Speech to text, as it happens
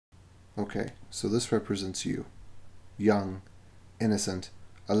Okay, so this represents you. Young, innocent,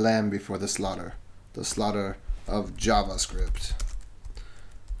 a lamb before the slaughter of JavaScript.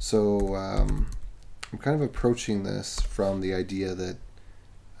 So I'm kind of approaching this from the idea that,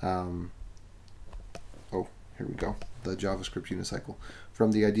 oh, here we go, the JavaScript unicycle.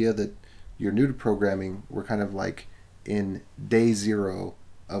 From the idea that you're new to programming, we're kind of like in day zero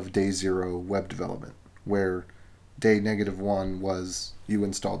of day zero web development, where day -1 was you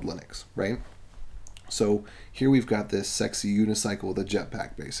installed Linux, right? So here we've got this sexy unicycle with a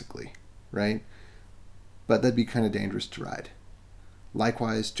jetpack, basically, right? But that'd be kind of dangerous to ride.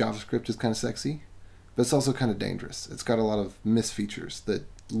 Likewise, JavaScript is kind of sexy, but it's also kind of dangerous. It's got a lot of misfeatures that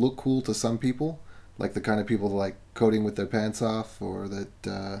look cool to some people, like the kind of people that like coding with their pants off, or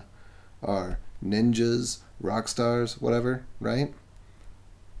that are ninjas, rock stars, whatever, right?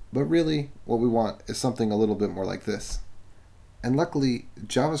 But really, what we want is something a little bit more like this. And luckily,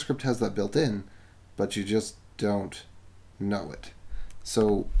 JavaScript has that built in, but you just don't know it.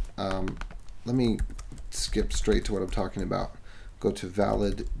 So let me skip straight to what I'm talking about. Go to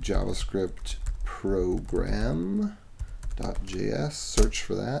valid JavaScript program.js, search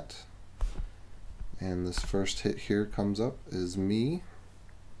for that. And this first hit here comes up is me.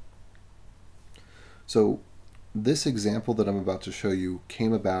 So this example that I'm about to show you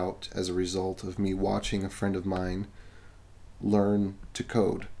came about as a result of me watching a friend of mine learn to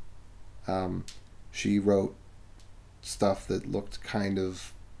code. She wrote stuff that looked kind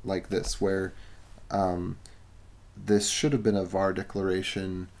of like this, where this should have been a var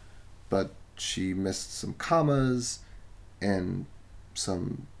declaration, but she missed some commas and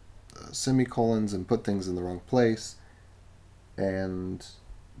some semicolons and put things in the wrong place. And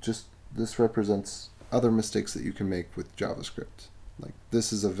just this represents other mistakes that you can make with JavaScript. Like,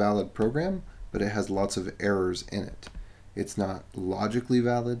 this is a valid program, but it has lots of errors in it. It's not logically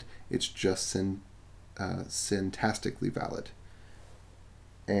valid, it's just syntactically valid.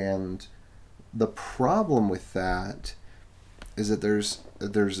 And the problem with that is that there's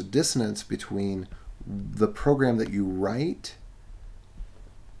a dissonance between the program that you write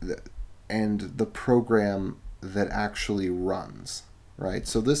and the program that actually runs, right?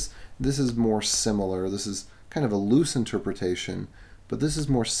 So this is more similar. This is kind of a loose interpretation, but this is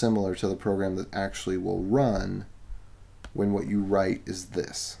more similar to the program that actually will run when what you write is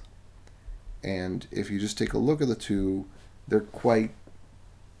this. And if you just take a look at the two, they're quite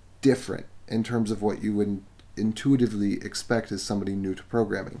different in terms of what you would intuitively expect as somebody new to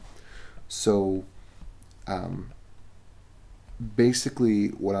programming. So basically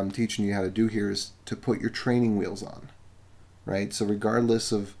what I'm teaching you how to do here is to put your training wheels on, right? So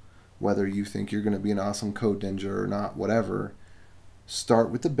regardless of whether you think you're going to be an awesome code ninja or not, whatever, start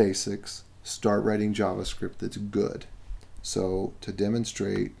with the basics, start writing JavaScript that's good. So to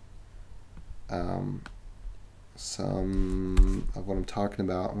demonstrate some of what I'm talking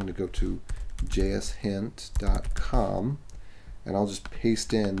about, I'm going to go to JSHint.com and I'll just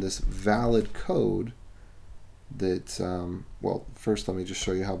paste in this valid code that, well, first let me just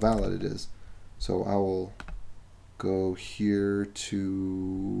show you how valid it is. So I will go here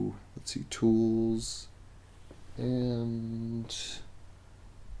to, let's see, tools and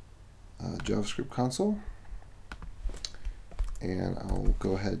JavaScript console. And I'll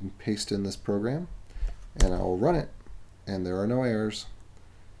go ahead and paste in this program and I'll run it, and there are no errors.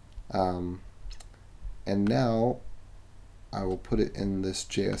 And now I will put it in this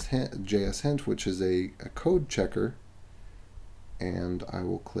JSHint, which is a code checker, and I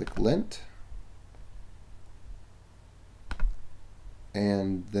will click lint,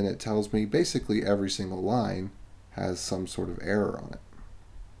 and then it tells me basically every single line has some sort of error on it.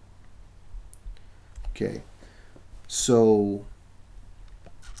 Okay, so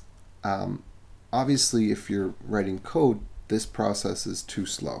obviously if you're writing code, this process is too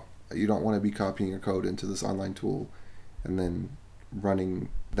slow. You don't want to be copying your code into this online tool and then running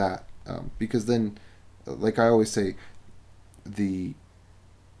that, because then, like I always say, the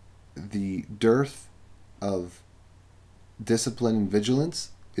dearth of discipline and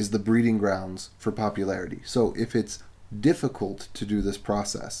vigilance is the breeding grounds for popularity. So if it's difficult to do this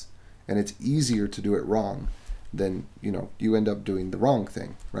process and it's easier to do it wrong, then you end up doing the wrong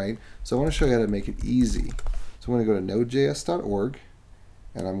thing, right? So I want to show you how to make it easy. So I'm going to go to nodejs.org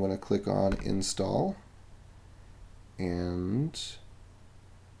and I'm going to click on install, and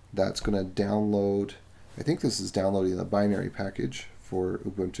that's going to download, I think this is downloading the binary package for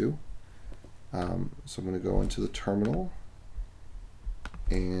Ubuntu. So I'm going to go into the terminal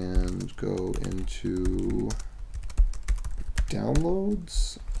and go into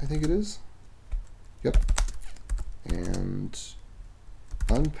downloads, I think it is. Yep. And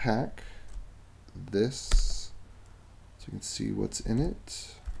unpack this so you can see what's in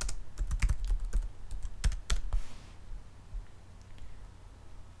it.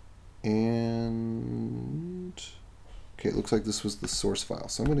 And okay, it looks like this was the source file.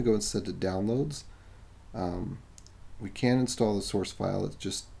 So I'm going to go instead to downloads. We can install the source file, it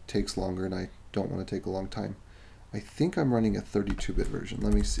just takes longer and I don't want to take a long time. I think I'm running a 32-bit version.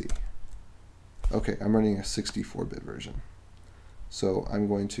 Let me see. Okay, I'm running a 64-bit version. So I'm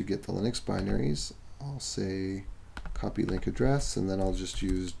going to get the Linux binaries. I'll say copy link address, and then I'll just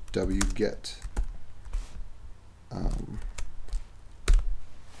use wget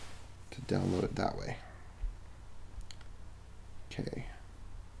to download it that way. Okay.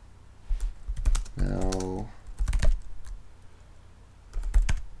 Now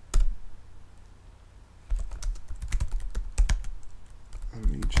let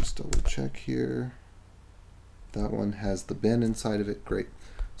me just double check here. That one has the bin inside of it. Great.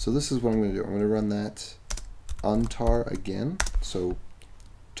 So this is what I'm going to do. I'm going to run that untar again. So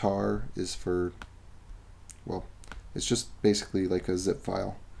tar is for, well, it's just basically like a zip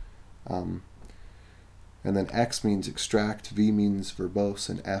file. And then X means extract, V means verbose,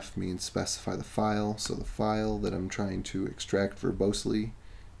 and F means specify the file. So the file that I'm trying to extract verbosely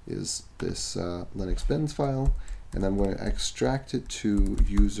is this Linux bins file, and I'm going to extract it to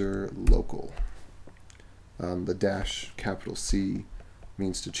user local. The dash capital C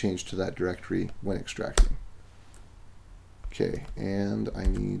means to change to that directory when extracting. Okay, and I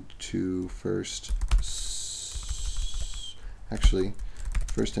need to first,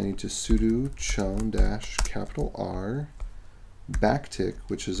 first I need to sudo chown dash capital R backtick,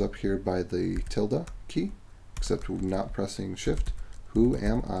 which is up here by the tilde key, except we're not pressing shift. Who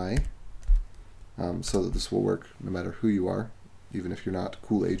am I? So that this will work no matter who you are, even if you're not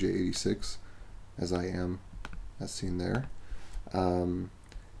cool AJ86, as I am, as seen there. And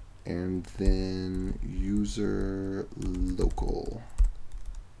then user local.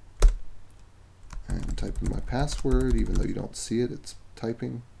 And type in my password, even though you don't see it, it's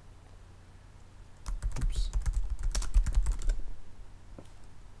typing. Oops.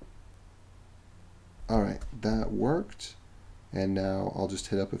 Alright, that worked. And now I'll just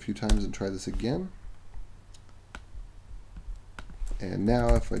hit up a few times and try this again. And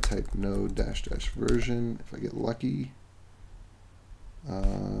now if I type node dash dash version, if I get lucky,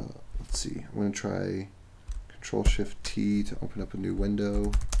 let's see, I'm going to try Control Shift T to open up a new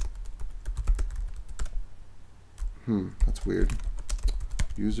window. That's weird.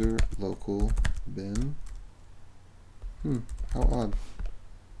 User local bin. How odd.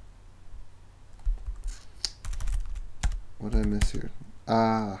 What did I miss here?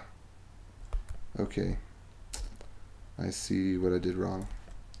 Ah, okay. I see what I did wrong.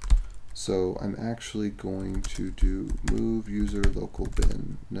 So I'm actually going to do move user local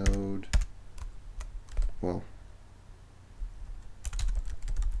bin node, well,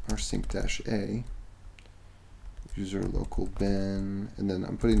 rsync-a, user local bin, and then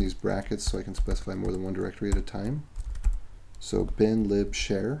I'm putting these brackets so I can specify more than one directory at a time. So bin lib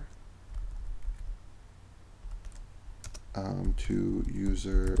share to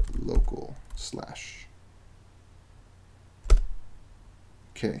user local slash.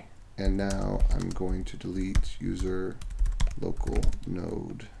 Okay, and now I'm going to delete user local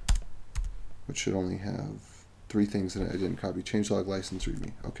node, which should only have 3 things that I didn't copy. Changelog license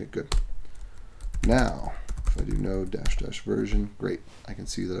readme. Okay, good. Now, if I do node dash dash version, great. I can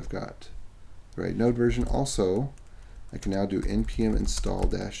see that I've got the right node version. Also, I can now do npm install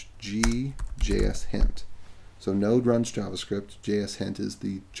dash g JSHint. So node runs JavaScript. JSHint is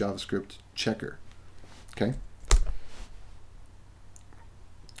the JavaScript checker. Okay.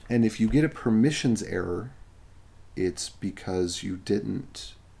 And if you get a permissions error, it's because you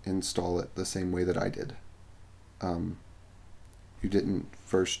didn't install it the same way that I did. You didn't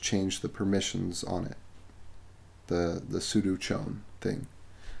first change the permissions on it, the sudo chown thing.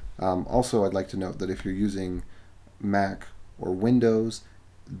 Also, I'd like to note that if you're using Mac or Windows,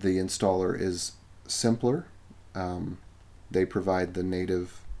 the installer is simpler. They provide the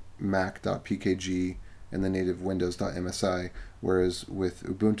native mac.pkg and the native windows.msi, whereas with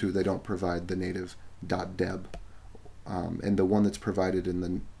Ubuntu they don't provide the native .deb. And the one that's provided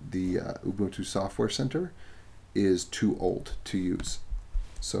in the Ubuntu Software Center is too old to use.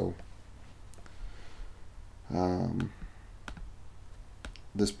 So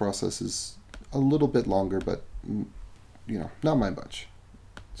this process is a little bit longer, but not my much.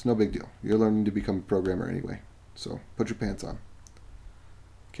 It's no big deal. You're learning to become a programmer anyway, so put your pants on.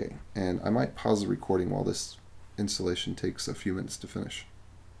 Okay, and I might pause the recording while this installation takes a few minutes to finish.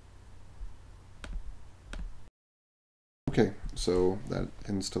 Okay, so that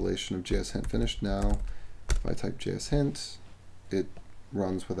installation of JSHint finished. Now, if I type JSHint, it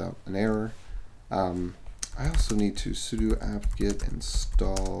runs without an error. I also need to sudo apt-get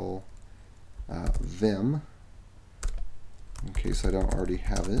install vim in case I don't already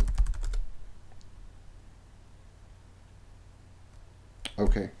have it.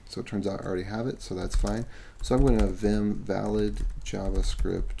 Okay, so it turns out I already have it, so that's fine. So I'm going to vim valid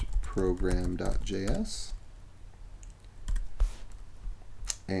JavaScript program.js,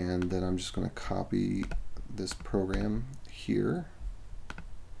 and then I'm just going to copy this program here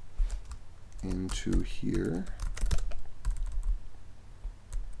into here,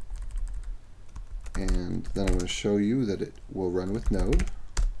 and then I'm going to show you that it will run with Node,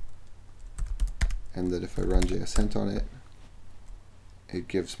 and that if I run JSHint on it, it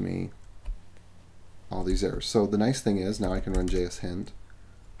gives me all these errors. So the nice thing is now I can run JSHint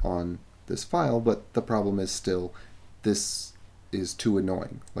on this file, but the problem is still this is too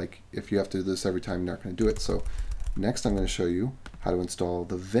annoying. Like if you have to do this every time, you're not going to do it. So next I'm going to show you how to install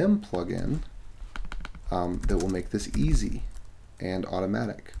the Vim plugin that will make this easy and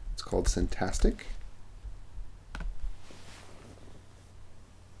automatic. It's called Syntastic.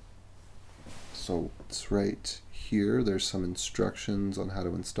 So it's right here. There's some instructions on how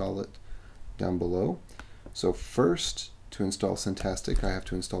to install it down below. So first, to install Syntastic, I have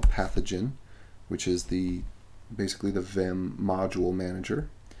to install Pathogen, which is basically the Vim module manager.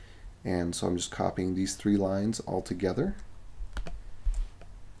 And so I'm just copying these 3 lines all together.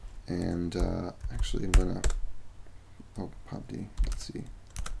 And actually I'm gonna pop D, let's see,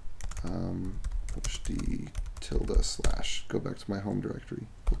 push D / go back to my home directory.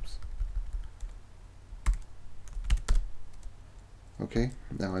 Oops. Okay,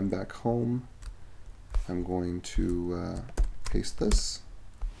 now I'm back home. I'm going to paste this,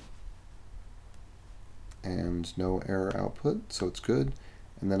 and no error output, so it's good.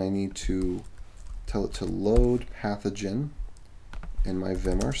 And then I need to tell it to load Pathogen in my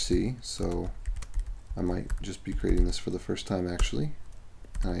vimrc, so I might just be creating this for the first time actually.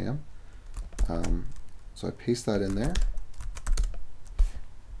 I am. So I paste that in there,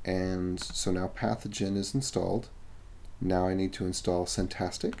 and so now Pathogen is installed. Now I need to install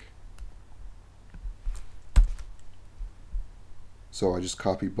Syntastic. So I just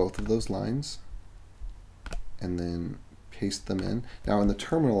copy both of those lines and then paste them in. Now in the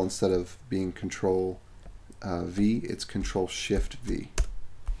terminal, instead of being Control V, it's Control Shift V.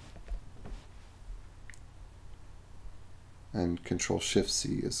 And Control Shift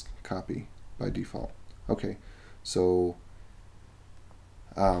C is copy by default. Okay, so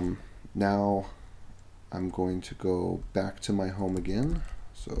now I'm going to go back to my home again.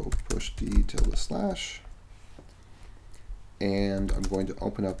 So push D /, and I'm going to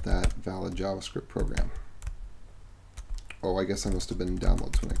open up that valid JavaScript program. Oh, I guess I must have been in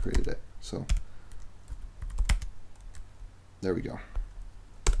downloads when I created it. So there we go.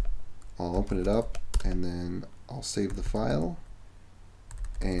 I'll open it up and then I'll save the file.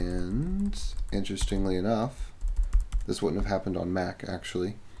 And interestingly enough, this wouldn't have happened on Mac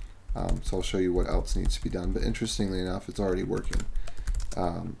actually. So I'll show you what else needs to be done. But interestingly enough, it's already working.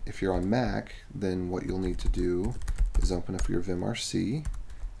 If you're on Mac, then what you'll need to do is open up your vimrc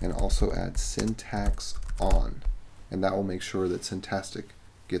and also add syntax on. And that will make sure that Syntastic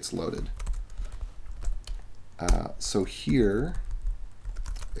gets loaded. So here,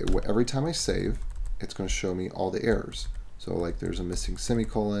 every time I save, it's going to show me all the errors. So like there's a missing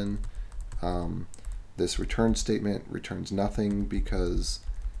semicolon. This return statement returns nothing because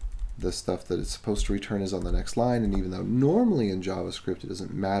the stuff that it's supposed to return is on the next line, and even though normally in JavaScript it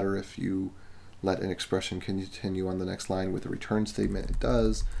doesn't matter if you let an expression continue on the next line with a return statement, it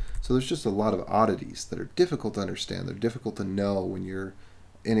does. So there's just a lot of oddities that are difficult to understand. They're difficult to know when you're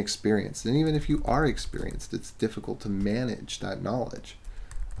inexperienced. And even if you are experienced, it's difficult to manage that knowledge.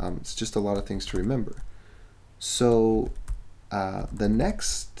 It's just a lot of things to remember. So the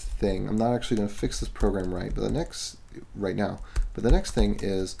next thing, I'm not actually going to fix this program right now, but the next thing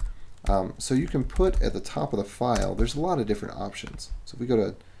is, so you can put at the top of the file, there's a lot of different options. So if we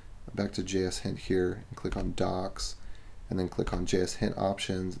go back to JSHint here and click on Docs, and then click on JSHint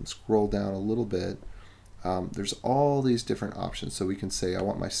options and scroll down a little bit, there's all these different options. So we can say I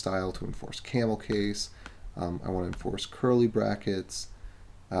want my style to enforce camel case, I want to enforce curly brackets,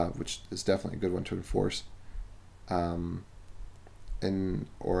 which is definitely a good one to enforce, or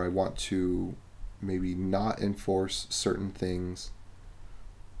I want to maybe not enforce certain things.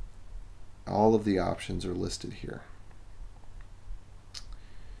 All of the options are listed here.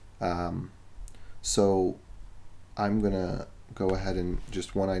 So I'm going to go ahead and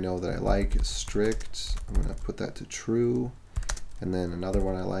just one I know that I like is strict. I'm going to put that to true. And then another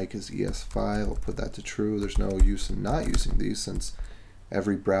one I like is ES5. I'll put that to true. There's no use in not using these since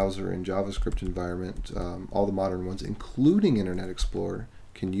every browser and JavaScript environment, all the modern ones, including Internet Explorer,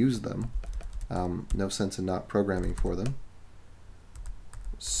 can use them. No sense in not programming for them.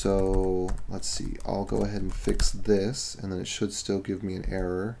 So let's see, I'll go ahead and fix this, and then it should still give me an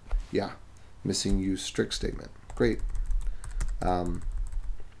error. Yeah, missing use strict statement. Great.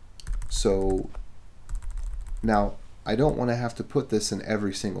 So now I don't want to have to put this in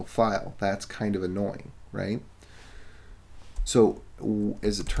every single file. That's kind of annoying, right? So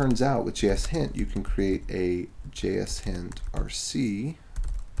as it turns out with JSHint, you can create a JSHint RC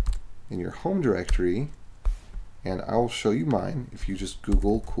in your home directory, and I'll show you mine. If you just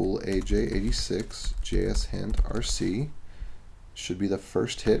Google cool AJ86 JSHint RC, should be the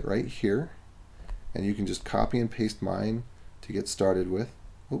first hit right here, and you can just copy and paste mine to get started with.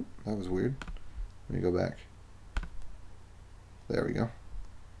 Oh, that was weird. Let me go back. There we go.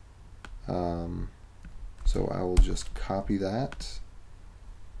 So I will just copy that,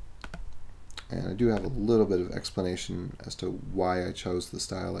 and I do have a little bit of explanation as to why I chose the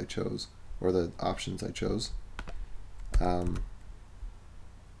style I chose, or the options I chose.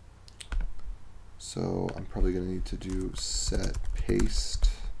 So I'm probably going to need to do set paste,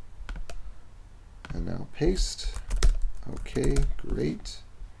 and now paste. Okay, great.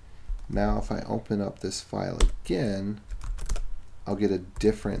 Now if I open up this file again, I'll get a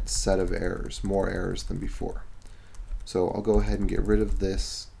different set of errors, more errors than before. So I'll go ahead and get rid of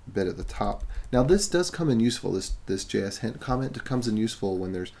this bit at the top. Now this does come in useful, this JSHint comment comes in useful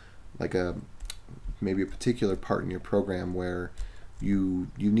when there's like maybe a particular part in your program where you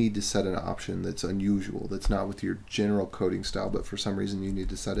need to set an option that's unusual, that's not with your general coding style, but for some reason you need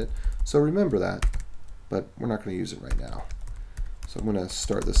to set it. So remember that, but we're not going to use it right now. So I'm going to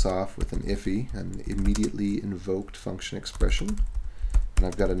start this off with an IFI, an immediately invoked function expression. And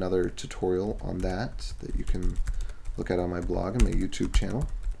I've got another tutorial on that you can look at on my blog and my YouTube channel.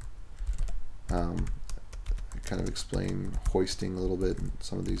 I kind of explain hoisting a little bit and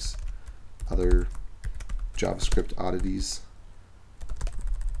some of these other JavaScript oddities.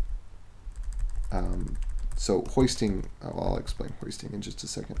 So hoisting, I'll explain hoisting in just a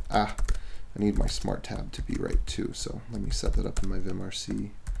second. I need my smart tab to be right too, so let me set that up in my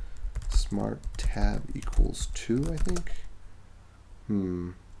vimrc. Smart tab equals 2, I think.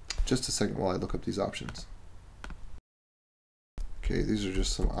 Just a second while I look up these options. Okay, these are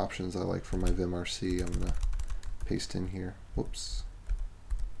just some options I like for my vimrc. I'm going to paste in here. Whoops.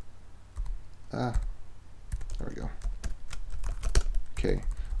 There we go. Okay,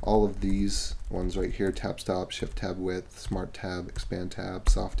 all of these ones right here, tab stop, shift tab width, smart tab, expand tab,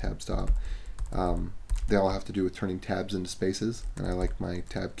 soft tab stop, they all have to do with turning tabs into spaces, and I like my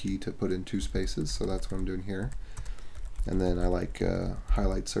tab key to put in 2 spaces, so that's what I'm doing here. And then I like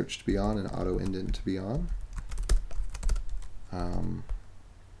highlight search to be on and auto indent to be on.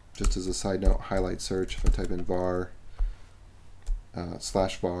 Just as a side note, highlight search, if I type in var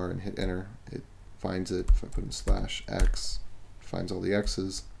 /var and hit enter, it finds it. If I put in /x, it finds all the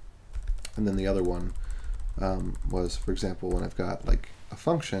x's. And then the other one was, for example, when I've got like a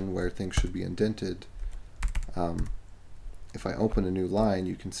function where things should be indented, if I open a new line,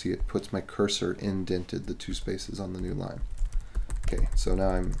 you can see it puts my cursor indented the 2 spaces on the new line. Okay, so now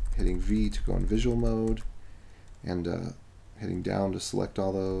I'm hitting V to go in visual mode, and hitting down to select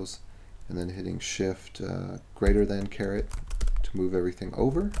all those, and then hitting shift greater than caret to move everything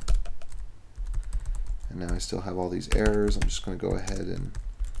over. And now I still have all these errors. I'm just going to go ahead and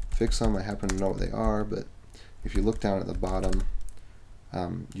fix them. I happen to know what they are, but if you look down at the bottom,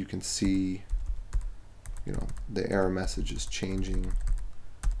 you can see, you know, the error message is changing.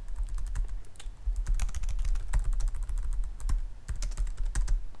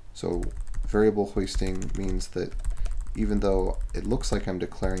 So variable hoisting means that even though it looks like I'm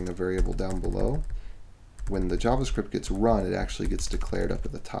declaring a variable down below, when the JavaScript gets run, it actually gets declared up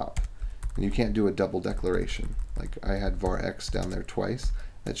at the top. And you can't do a double declaration. Like I had var x down there twice.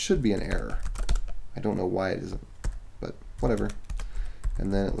 That should be an error. I don't know why it isn't, but whatever.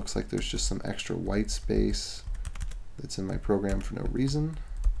 And then it looks like there's just some extra white space that's in my program for no reason.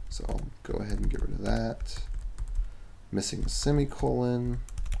 So I'll go ahead and get rid of that. Missing a semicolon.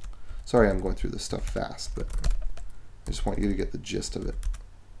 Sorry I'm going through this stuff fast, but I just want you to get the gist of it.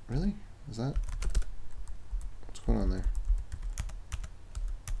 Really? Is that? What's going on there?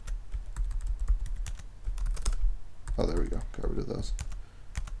 Oh, there we go. Got rid of those.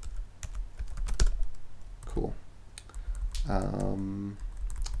 Cool. And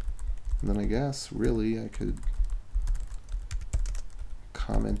then I guess really I could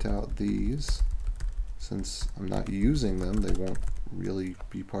comment out these. Since I'm not using them, they won't really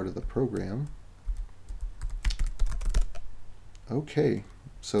be part of the program. Okay,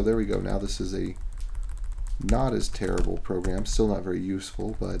 so there we go. Now this is a not as terrible program, still not very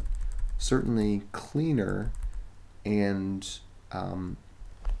useful, but certainly cleaner and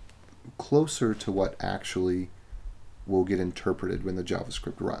closer to what actually will get interpreted when the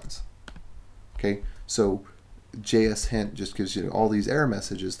JavaScript runs. Okay, so JSHint just gives you all these error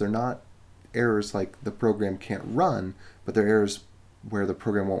messages. They're not errors like the program can't run, but they're errors where the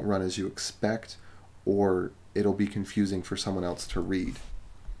program won't run as you expect, or it'll be confusing for someone else to read.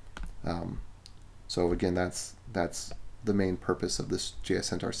 So again, that's the main purpose of this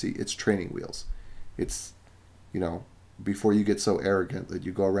JSHint RC. It's training wheels. It's, you know, before you get so arrogant that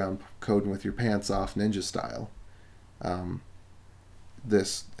you go around coding with your pants off ninja style,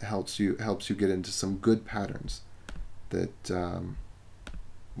 this helps you get into some good patterns that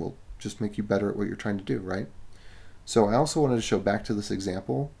will just make you better at what you're trying to do, right? So I also wanted to show back to this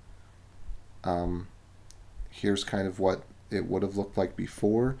example. Here's kind of what it would have looked like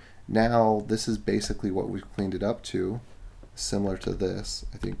before. Now this is basically what we've cleaned it up to, similar to this.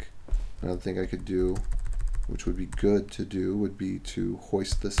 I think another thing I could do, which would be good to do, would be to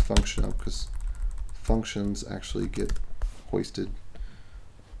hoist this function up, because functions actually get hoisted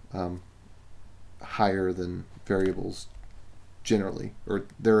higher than variables generally, or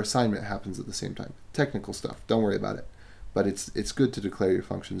their assignment happens at the same time. Technical stuff, don't worry about it. But it's good to declare your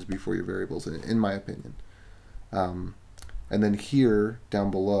functions before your variables, in my opinion. And then here,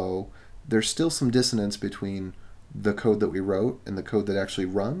 down below, there's still some dissonance between the code that we wrote and the code that actually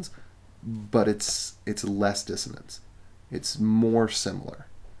runs, but it's less dissonance. It's more similar.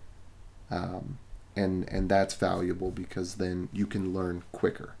 And that's valuable because then you can learn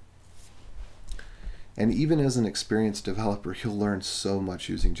quicker. And even as an experienced developer, you'll learn so much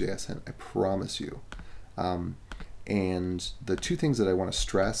using JSHint, I promise you. And the two things that I want to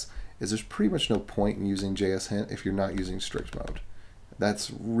stress is there's pretty much no point in using JSHint if you're not using strict mode.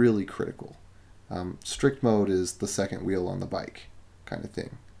 That's really critical. Strict mode is the second wheel on the bike kind of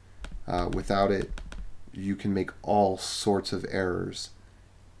thing. Without it, you can make all sorts of errors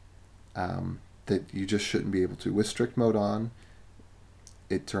that you just shouldn't be able to. With strict mode on,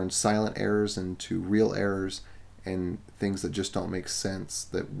 it turns silent errors into real errors and things that just don't make sense,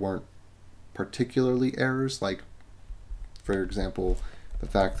 that weren't particularly errors, like, for example, the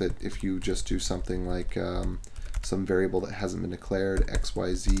fact that if you just do something like some variable that hasn't been declared,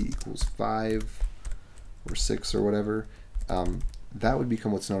 xyz equals 5 or 6 or whatever, that would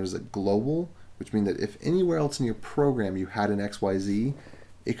become what's known as a global, which means that if anywhere else in your program you had an xyz,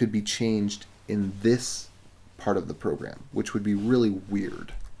 it could be changed in this part of the program, which would be really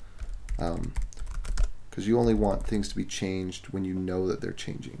weird, because you only want things to be changed when you know that they're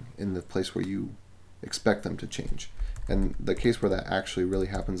changing in the place where you expect them to change. And the case where that actually really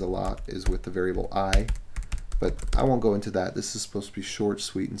happens a lot is with the variable I, but I won't go into that. This is supposed to be short,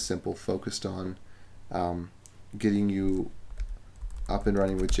 sweet, and simple, focused on getting you up and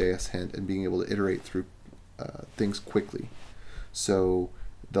running with JSHint and being able to iterate through things quickly. So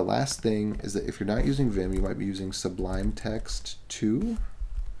the last thing is that if you're not using Vim, you might be using Sublime Text 2.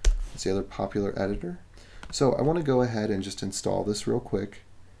 It's the other popular editor. So I want to go ahead and just install this real quick,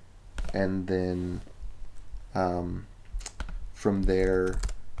 and then from there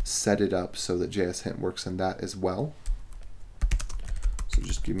set it up so that JSHint works in that as well. So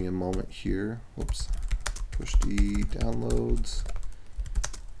just give me a moment here. Whoops. Push D downloads,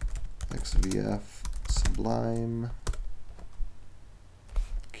 XVF, Sublime.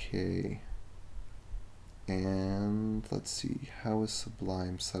 Okay. And let's see, how is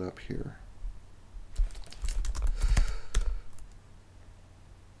Sublime set up here?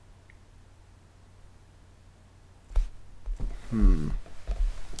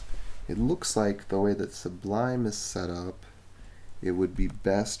 It looks like the way that Sublime is set up, it would be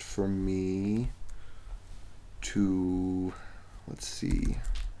best for me to, let's see,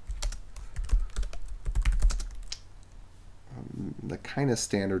 the kind of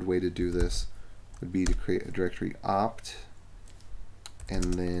standard way to do this would be to create a directory opt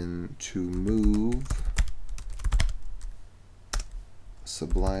and then to move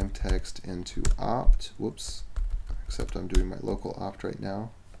Sublime Text into opt. Whoops, except I'm doing my local opt right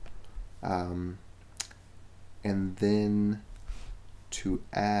now. And then to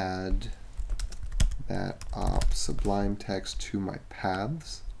add that opt Sublime Text to my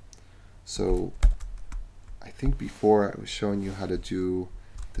paths. So I think before I was showing you how to do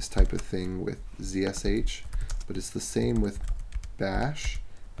this type of thing with ZSH, but it's the same with bash,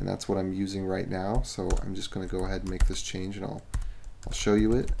 and that's what I'm using right now. So I'm just going to go ahead and make this change, and I'll I'll show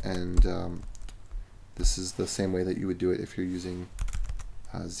you it, and this is the same way that you would do it if you're using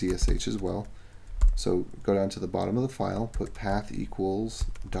ZSH as well. So go down to the bottom of the file, put path equals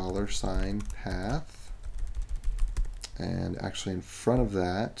 $path, and actually in front of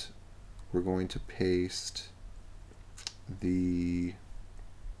that we're going to paste the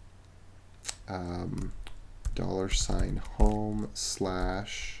 $home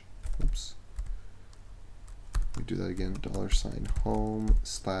slash, oops, let me do that again, $home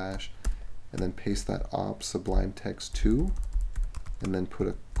slash, and then paste that op sublime text 2, and then put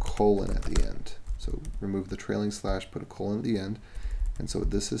a colon at the end. So remove the trailing slash, put a colon at the end. And so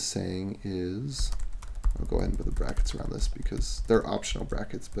what this is saying is, I'll go ahead and put the brackets around this because they're optional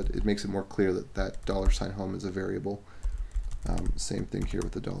brackets, but it makes it more clear that that $home is a variable. Same thing here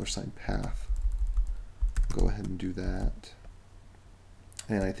with the $path. Go ahead and do that.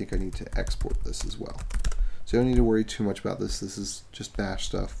 And I think I need to export this as well. So you don't need to worry too much about this. This is just bash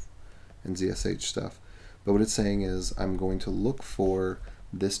stuff and ZSH stuff. But what it's saying is I'm going to look for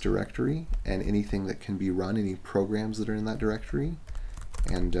this directory and anything that can be run, any programs that are in that directory,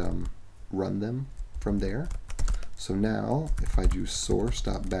 and run them from there. So now if I do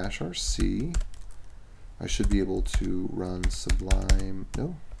source.bashrc, I should be able to run sublime,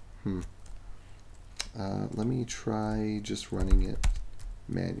 let me try just running it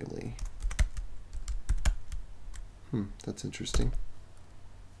manually. That's interesting.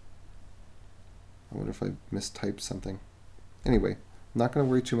 I wonder if I mistyped something. Anyway, I'm not going to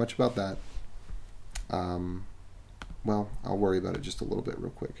worry too much about that. Well, I'll worry about it just a little bit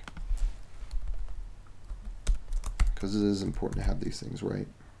real quick, because it is important to have these things right.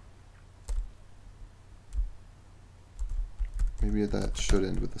 Maybe that should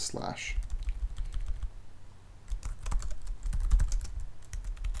end with a slash.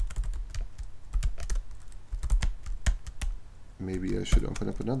 Maybe I should open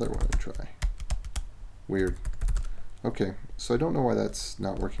up another one and try. Weird. Okay, so I don't know why that's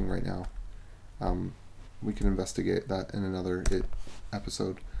not working right now. We can investigate that in another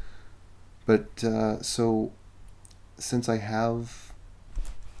episode. But so since I have,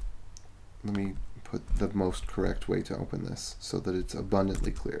 let me put the most correct way to open this so that it's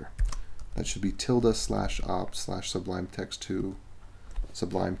abundantly clear. That should be tilde/op/sublime text 2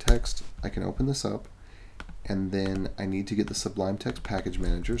 sublime text. I can open this up, and then I need to get the Sublime Text Package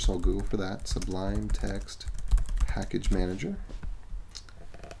Manager, so I'll Google for that, Sublime Text Package Manager.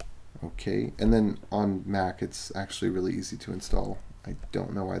 Okay, and then on Mac it's actually really easy to install. I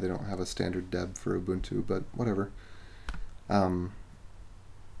don't know why they don't have a standard deb for Ubuntu, but whatever.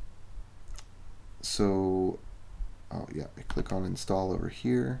 So, oh yeah, I click on install over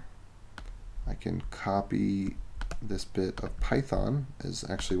here. I can copy this bit of Python, is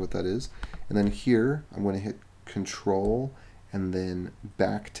actually what that is. And then here, I'm going to hit Control and then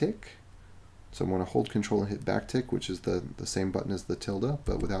backtick. So I'm going to hold Control and hit backtick, which is the same button as the tilde,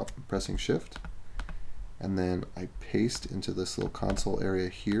 but without pressing Shift. And then I paste into this little console area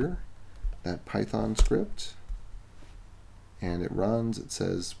here that Python script. And it runs. It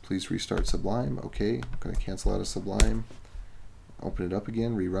says, please restart Sublime. Okay, I'm going to cancel out of Sublime. Open it up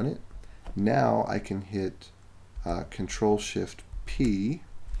again, rerun it. Now I can hit Control-Shift-P,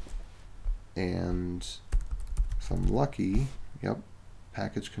 and if I'm lucky, yep,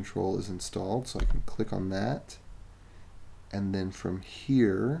 package control is installed, so I can click on that, and then from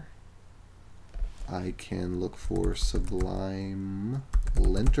here I can look for Sublime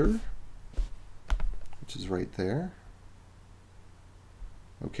Linter, which is right there.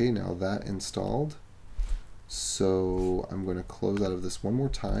 Okay, now that installed, so I'm going to close out of this one more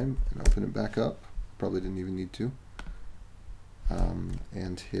time and open it back up. Probably didn't even need to.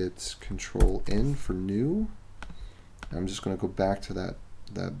 And hit Control-N for new. I'm just going to go back to that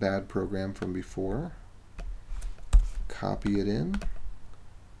bad program from before. Copy it in,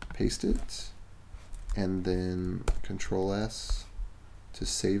 paste it, and then Control-S to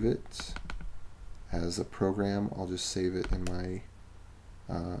save it as a program. I'll just save it in my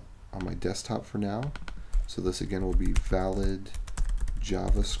on my desktop for now. So this again will be valid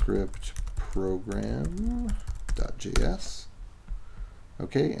JavaScript program.js.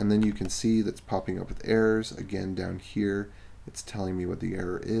 Okay, and then you can see that's popping up with errors. Again, down here, it's telling me what the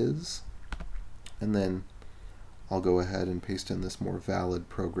error is. And then I'll go ahead and paste in this more valid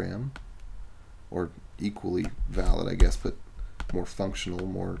program, or equally valid, I guess, but more functional,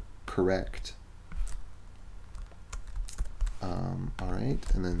 more correct. All right,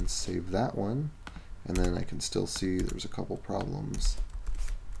 and then save that one. And then I can still see there's a couple problems,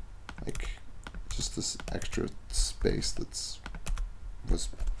 like just this extra space was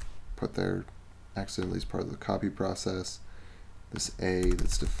put there accidentally as part of the copy process, this A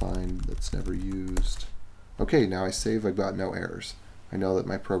that's defined, that's never used. Okay, now I save, I've got no errors. I know that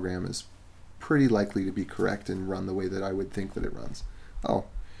my program is pretty likely to be correct and run the way that I would think that it runs. Oh,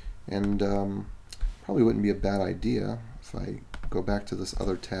 and probably wouldn't be a bad idea if I go back to this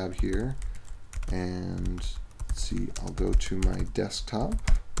other tab here and let's see, I'll go to my desktop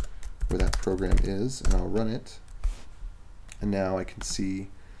where that program is and I'll run it. And now I can see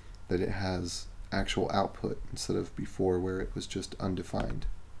that it has actual output instead of before where it was just undefined.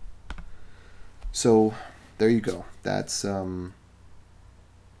 So there you go. That's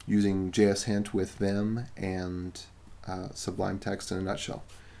using JSHint with Vim and Sublime Text in a nutshell.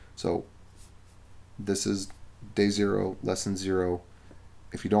 So this is day 0, lesson 0.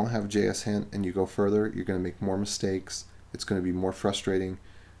 If you don't have JSHint and you go further, you're going to make more mistakes. It's going to be more frustrating.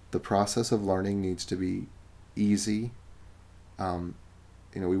 The process of learning needs to be easy.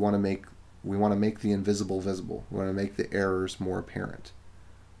 We want to make the invisible visible. We want to make the errors more apparent,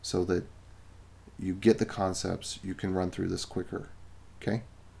 so that you get the concepts. You can run through this quicker. Okay.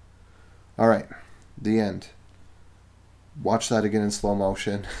 All right. The end. Watch that again in slow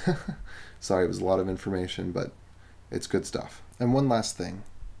motion. Sorry, it was a lot of information, but it's good stuff. And one last thing.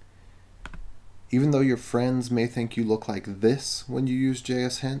 Even though your friends may think you look like this when you use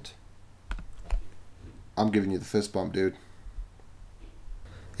JSHint, I'm giving you the fist bump, dude.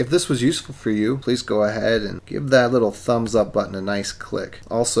 If this was useful for you, please go ahead and give that little thumbs up button a nice click.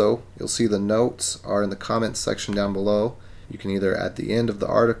 Also, you'll see the notes are in the comments section down below. You can either at the end of the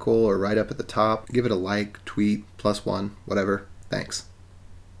article or right up at the top. Give it a like, tweet, +1, whatever. Thanks.